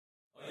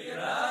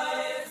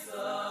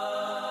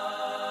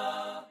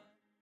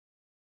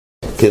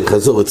כן,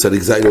 חזור,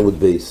 צדיק זין עמוד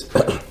בייס.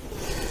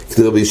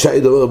 כדי רבי ישי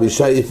דובר, רבי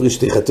ישי הפריש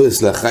שתי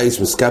חטוס לאחייס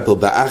מסקפר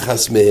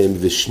באחס מהם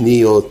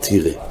ושניו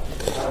תירה.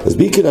 אז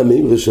בעיקר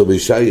המימרה של רבי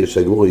ישי,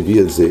 שהגמור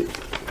הביא על זה,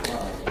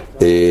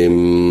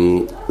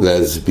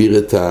 להסביר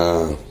את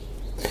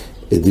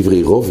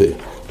דברי רובה.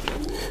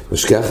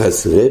 משכח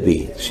אז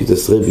רבי,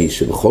 שיטס רבי,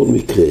 שבכל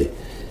מקרה,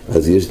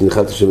 אז יש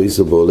נחת השם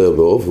איסו בעולר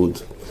בעובוד,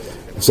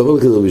 סובר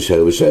כזה רבי ישי,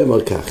 רבי ישי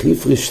אמר כך,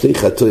 הפריש שתי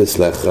חטוס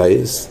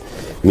לאחייס,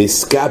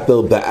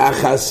 מסקפר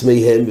באחס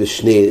מהם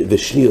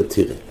ושניו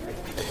תירה.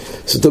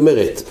 זאת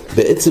אומרת,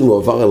 בעצם הוא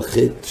עבר על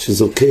חטא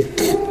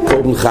שזוקק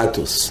קורבן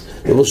חטוס.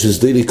 דבר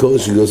שזדי לי קורא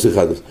שגלוס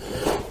לחטוס.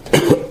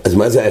 אז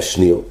מה זה היה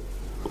שניו?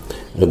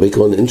 רבי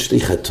קורן אין שתי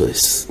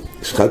חטוס.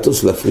 יש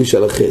חטוס להפריש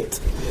על החטא.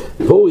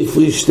 פה הוא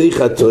הפריש שתי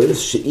חטוס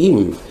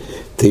שאם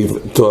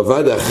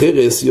תועבד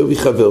החרס יובי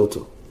חבר אותו.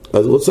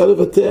 אז הוא רוצה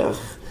לבטח.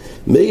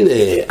 מילא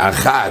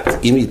אחת,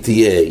 אם היא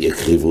תהיה,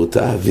 יקריבו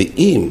אותה,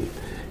 ואם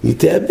היא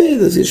תאבד,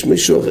 אז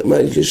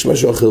יש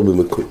משהו אחר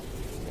במקום.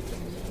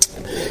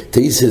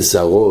 תייסס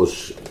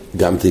הראש,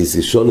 גם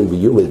תייסס שונים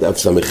ביומד, אף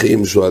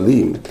סמכים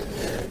שואלים,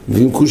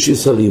 ועם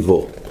קושיס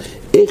הריבו,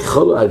 איך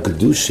כל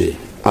הקדושה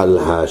על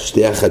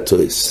השתי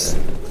החטוס?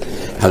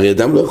 הרי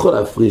אדם לא יכול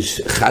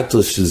להפריש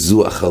חטוס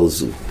שזו אחר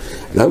זו.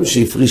 למה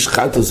שיפריש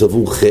חטוס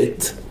עבור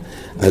חטא,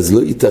 אז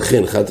לא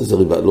ייתכן, חטוס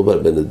הרי לא בא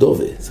בן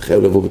הדובה, זה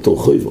חייב לבוא בתור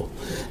חויבו.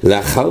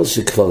 לאחר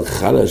שכבר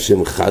חל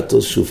השם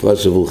חטוס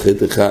שהופרש עבור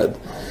חטא אחד,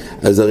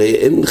 אז הרי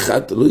אין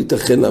חטוס, לא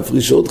ייתכן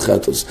להפריש עוד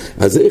חטוס.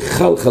 אז איך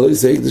חל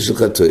חלויס ההקדש של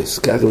חטוס?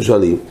 ככה הם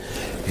שואלים.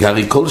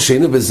 הרי כל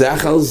שאינו בזה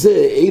אחר זה,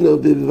 אינו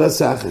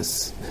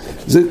בבסחס.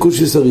 זה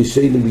קושיס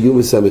הראשון ביום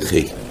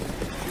מסמכי.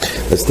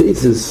 אז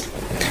תייסס,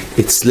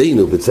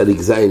 אצלנו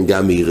בצדיק זין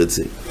גם מעיר את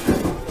זה.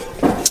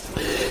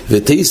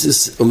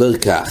 ותייסס אומר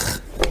כך,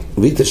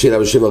 הביא את השאלה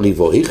בשם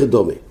הריבו, איך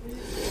דומה?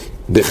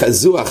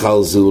 בחזו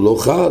אחר זו לא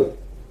חל.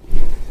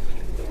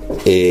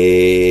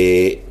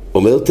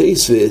 אומר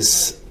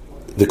תייסס,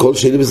 וכל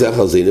שני בזה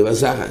אחר זה אינו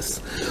בסחס.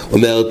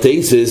 אומר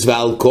תייסס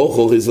ועל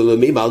כוחו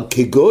חזולמים על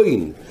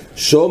כגוין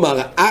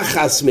שומר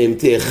אחס מהם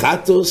תהיה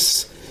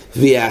חטוס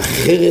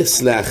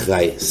והחרס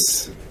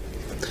לאחרייס.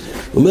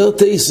 אומר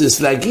תייסס,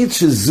 להגיד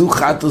שזו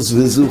חטוס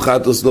וזו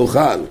חטוס לא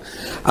חל,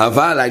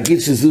 אבל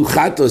להגיד שזו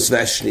חטוס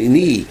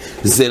והשני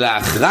זה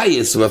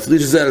לאחרייס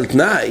ומפריש זה על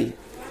תנאי,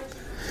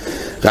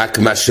 רק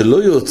מה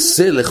שלא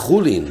יוצא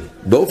לחולין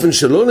באופן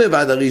שלא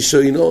נבד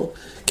הראשונו,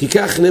 כי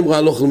כך נאמרו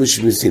הלוך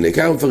למשמסיני,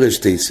 כך מפרש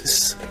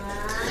תייסס.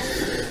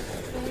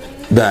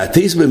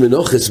 בתייס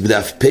במנוחס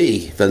בדף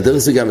פי, ועל דרך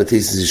זה גם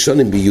התייסס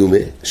ראשונים ביומה,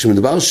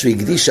 שמדובר שהוא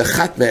הקדיש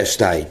אחת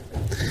מהשתיים.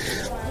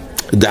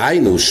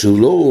 דהיינו שהוא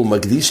לא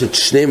מקדיש את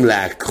שניהם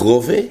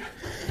להקרובה,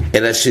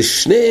 אלא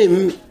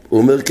ששניהם, הוא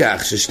אומר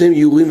כך, ששניהם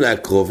יורים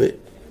להקרובה,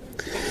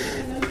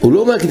 הוא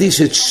לא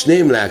מקדיש את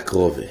שניהם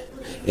להקרובה,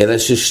 אלא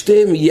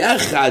ששניהם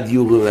יחד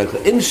יורים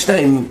להקרובה. אין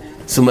שתיים,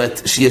 זאת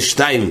אומרת שיש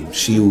שתיים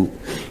שיהיו,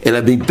 אלא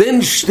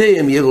מבין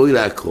שניהם יהיה רואי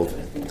להקרובה.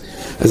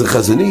 אז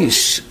החזון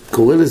איש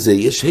קורא לזה,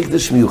 יש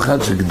הקדש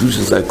מיוחד של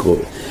קדושת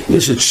הקרובה.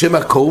 יש את שם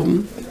הקורבן,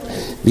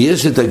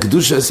 ויש את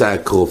הקדושת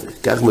הקרובה.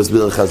 כך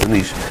מסביר החזון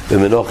איש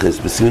במנוחס,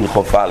 בסימן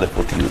חוף א'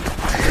 פרטיות.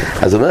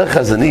 אז אומר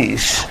החזון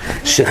איש,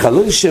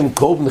 שחלוי שם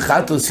קורבן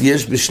חטוס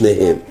יש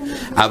בשניהם,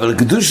 אבל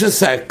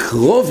קדושת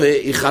הקרובה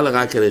היא חלה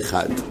רק על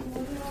אחד.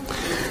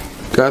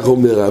 כך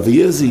אומר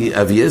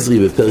אבי עזרי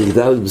בפרק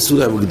ד'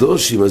 בסולם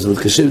הקדושים, אז הוא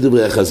מתקשר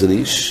בדברי החזון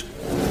איש,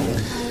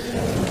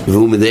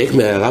 והוא מדייק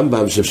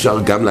מהרמב"ם שאפשר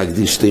גם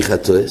להקדיש שתי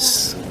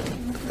חטוס,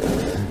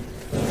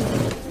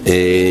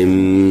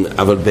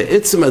 אבל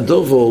בעצם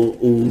הדובור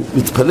הוא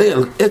מתפלא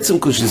על עצם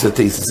קושיס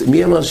התייסס.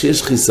 מי אמר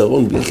שיש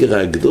חיסרון בעיקר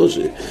הקדוש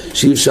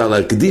שאי אפשר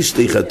להקדיש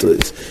שתי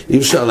חטוס, אי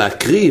אפשר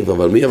להקריב,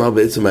 אבל מי אמר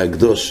בעצם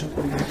הקדוש?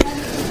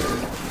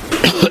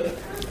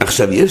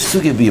 עכשיו יש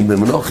סוגים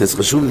במנוחס,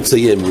 חשוב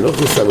לציין,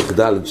 במנוחס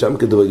המחדל, שם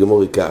כדובר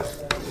גמורי כך,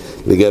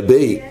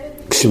 לגבי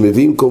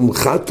כשמביאים קום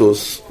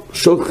חטוס,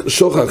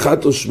 שוחר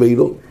חטוס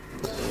שמינו,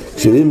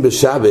 כשמביאים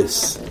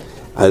בשבס,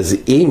 אז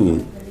אם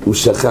הוא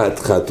שחט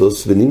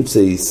חטוס ונמצא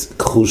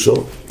כחושו,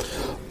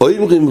 או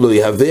אומרים לו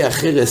יהווה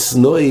החרס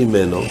נוי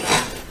ממנו,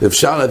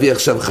 ואפשר להביא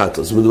עכשיו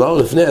חטוס, מדובר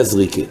לפני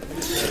הזריקה,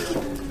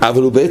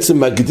 אבל הוא בעצם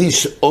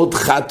מקדיש עוד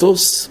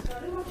חטוס,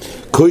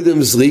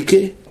 קודם זריקה,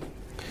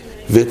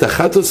 ואת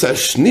החטוס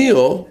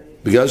השניו,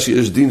 בגלל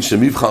שיש דין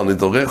שמבחר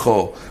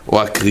נדורךו,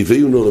 או הקריבי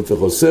הוא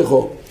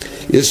נפחוסךו,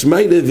 יש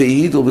מיילה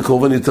ואידו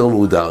בקורבן יותר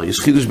מהודר. יש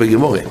חידוש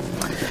בגמורה.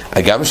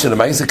 אגם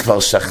שלמי זה כבר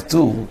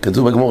שחטו,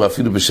 כתוב בגמורה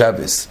אפילו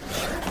בשבס.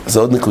 זה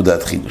עוד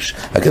נקודת חידוש.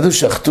 הכתוב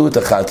שחטו את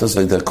החטוס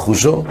ואת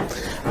הכחושו,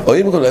 או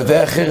אם להביא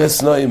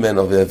החרס נוי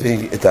ממנו ויביא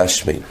את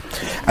השמי.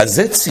 אז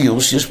זה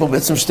ציור שיש פה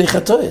בעצם שתי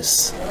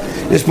חטוס.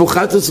 יש פה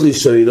חטוס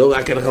ראשון, לא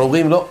רק אנחנו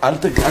אומרים, לא, אל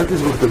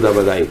תזרוק את הדם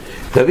עדיין.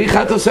 תביא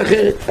חטוס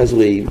אחרת. אז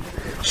רואים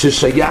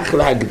ששייך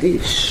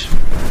להקדיש.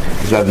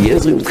 ואבי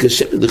עזרי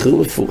מתקשר לדחור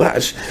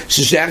מפורש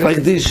ששייך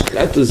להקדיש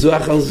חטוס זו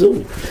אחר זו.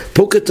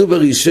 פה כתוב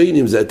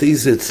הראשונים, זה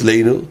התייס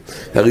אצלנו,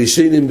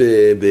 הראשונים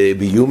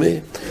ביומה,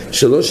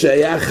 שלא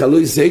שייך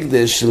חלוי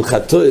סקדש של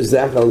חטוס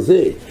זה אחר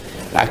זה,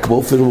 רק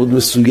באופן מאוד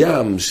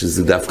מסוים,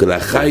 שזה דווקא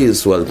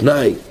לחייס או על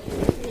תנאי.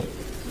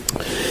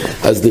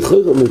 אז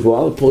לכאורה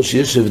מבואר פה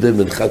שיש הבדל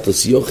בין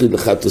חטוס יוחיד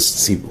לחטוס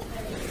ציבור.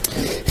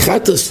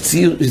 חטוס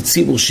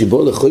ציבור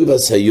שבו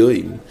לחויבס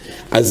היום,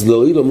 אז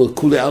לא יהיה לו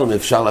כולי עלם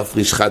אפשר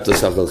להפריש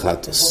חטוס אחר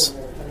חטוס.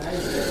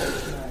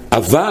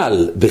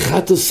 אבל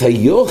בחטוס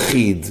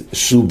היוחיד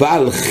שהוא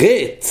בעל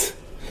חטא,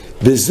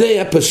 בזה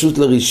היה פשוט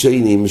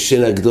לראשונים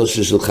של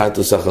הקדושה של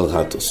חטוס אחר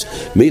חטוס.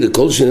 מילה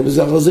כל שני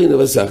בסחר זה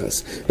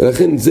נבסחס.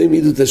 ולכן זה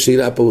מידו את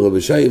השאלה פה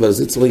ברבי שי, אבל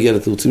זה צריך להגיע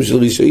לתירוצים של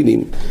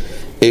ראשונים,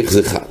 איך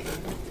זה חל.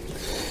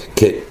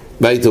 כן,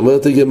 מה היית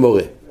אומרת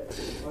הגמורה?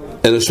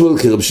 אלא שמואל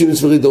כרב שמעון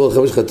ספרי דור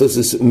 5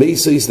 חטוס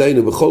מייסויס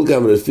דיינו בכל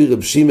גם לפי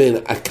רב שמעון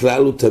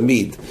הכלל הוא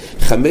תמיד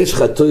 5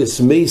 חטוס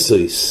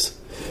מייסויס,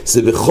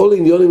 זה בכל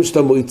עניונים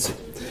שאתה מועצה.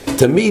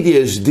 תמיד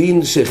יש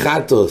דין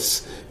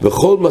שחטוס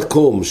בכל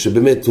מקום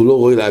שבאמת הוא לא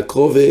רואה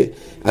להקרובה,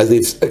 אז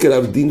נפסק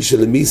עליו דין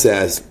של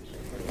מיסה. אז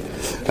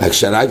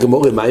כשאלה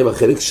הגמורה מה עם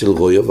החלק של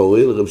רויה,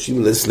 והרואה לרב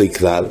שמעון לסלי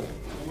כלל,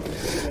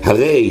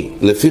 הרי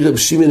לפי רב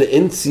שמעון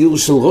אין ציור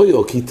של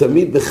רויו, כי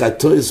תמיד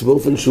בחטוס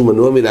באופן שהוא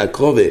מנוע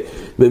מלהקרובה,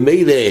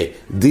 ממילא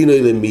דינו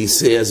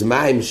למיסה. אז מה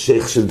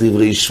ההמשך של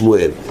דברי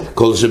שמואל?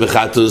 כל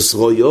שבחטוס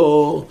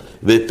רויו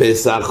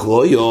בפסח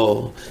רויו,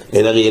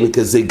 אין הרי אין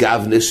כזה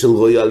גבנה של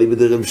רויו עלי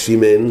בדי רב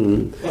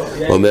שמעון.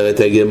 אומרת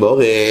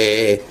הגמורה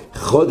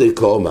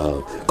חודק אומר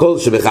כל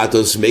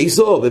שבחטוס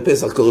מייסו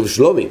בפסח קורב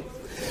שלומי.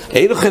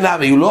 אין לו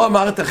חנמי, הוא לא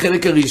אמר את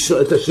החלק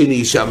הראשון, את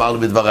השני שאמרנו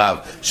בדבריו,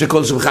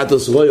 שכל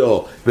שבחטוס רויו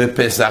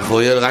בפסח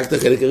רויו, רק את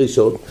החלק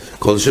הראשון.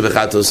 כל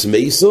שבחטוס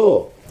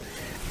מייסו,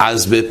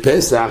 אז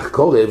בפסח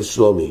קורב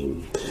שלומים.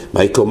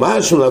 מה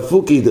יקומה שם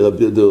לפוקי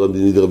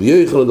דרבי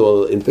יוחנן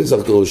אין פסח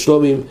קורב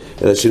שלומים,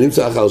 אלא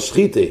שנמצא אחר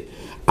שחיתה,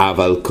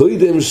 אבל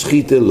קודם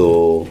שחיתה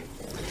לא.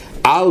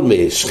 אלמה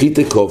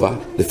שחיתה כובע,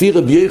 לפי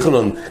רבי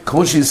יוחנן,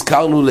 כמו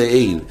שהזכרנו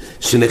לעיל,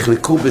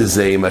 שנחלקו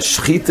בזה עם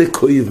השחיתה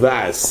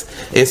כויבס,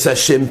 את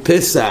השם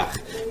פסח,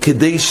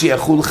 כדי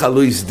שיחול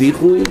חלויס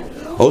דיחוי,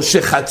 או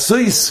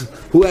שחצויס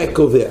הוא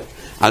הקובע.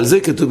 על זה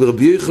כתוב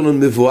ברבי יוחנן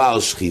מבואר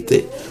שחיתה,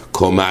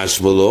 קומה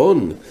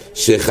שמואלון,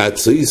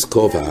 שחצויס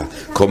כובע,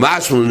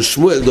 קומה שמואלון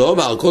שמואל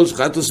דאמר כל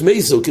שחטוס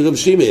מייסו כרב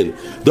שמעון,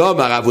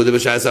 דאמר עבודה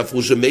בשעס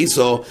הפרושה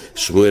מייסו,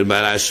 שמואל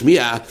מה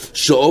להשמיע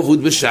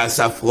שעובוד בשעס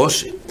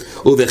הפרושה,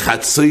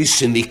 ובחצויס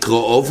שנקרא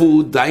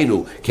עובוד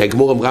דיינו, כי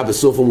הגמור אמרה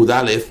בסוף עמוד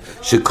א'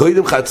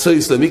 שקודם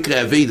חצויס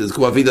למקרה אבידה, זה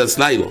כמו אבידה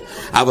סלילו,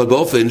 אבל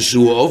באופן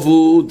שהוא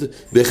עובוד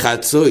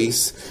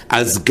בחצויס,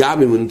 אז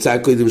גם אם הוא נמצא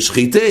קודם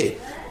שחיתה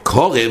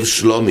קורב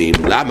שלומים.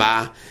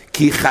 למה?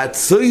 כי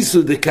חצויס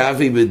הוא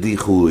דקאבי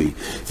בדיחוי,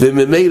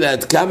 וממילא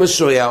עד כמה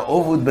שהוא היה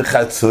עובוד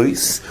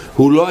בחצויס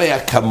הוא לא היה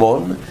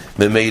כמון,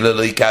 ממילא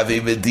לא יקאבי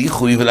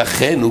בדיחוי,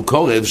 ולכן הוא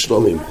קורב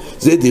שלומים.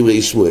 זה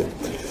דברי שמואל.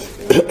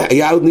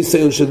 היה עוד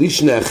ניסיון של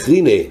לישנה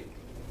אחרינה,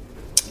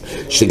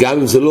 שגם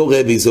אם זה לא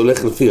רבי זה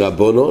הולך לפי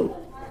רבונון,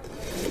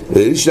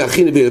 ולישנה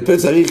אחרינה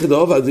בפסח אריך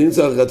דאובה, אז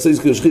נמצא חצויס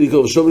כמו שחיתה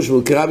קורב שלומים,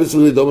 שהוא קרא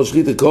בספרי דומה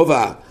שחיתה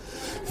קרובה,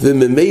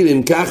 וממילא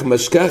אם כך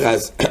משכח,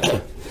 אז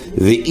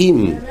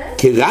ואם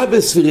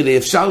כרבי ספירי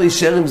אפשר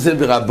להישאר עם זה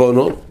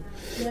ברבונון,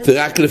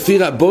 ורק לפי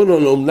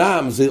רבונון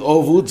אומנם זה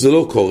עובוד, זה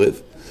לא קורב,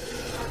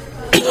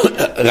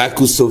 רק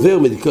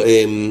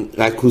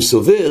הוא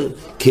סובר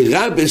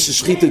כרבי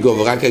ששחיתה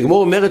גובה. רק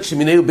הגמור אומרת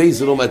שמיני ובי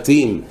זה לא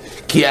מתאים,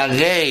 כי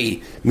הרי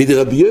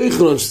מדרבי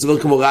יוחנן שסובר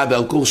כמו רבי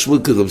על קור שמואל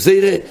כרב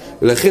זירה,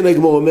 ולכן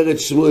הגמור אומרת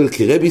שמואל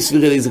כרבי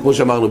ספירי, זה כמו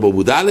שאמרנו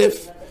בעמוד א',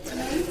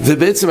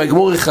 ובעצם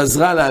הגמור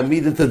חזרה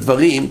להעמיד את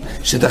הדברים,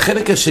 שאת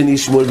החלק השני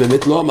שמואל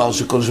באמת לא אמר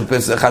שכל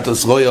שפסח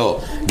חטוס רויו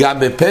גם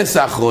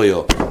בפסח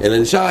רויו, אלא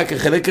נשאר רק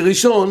החלק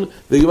הראשון,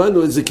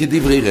 והגמרנו את זה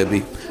כדברי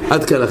רבי.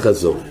 עד כאן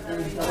החזור.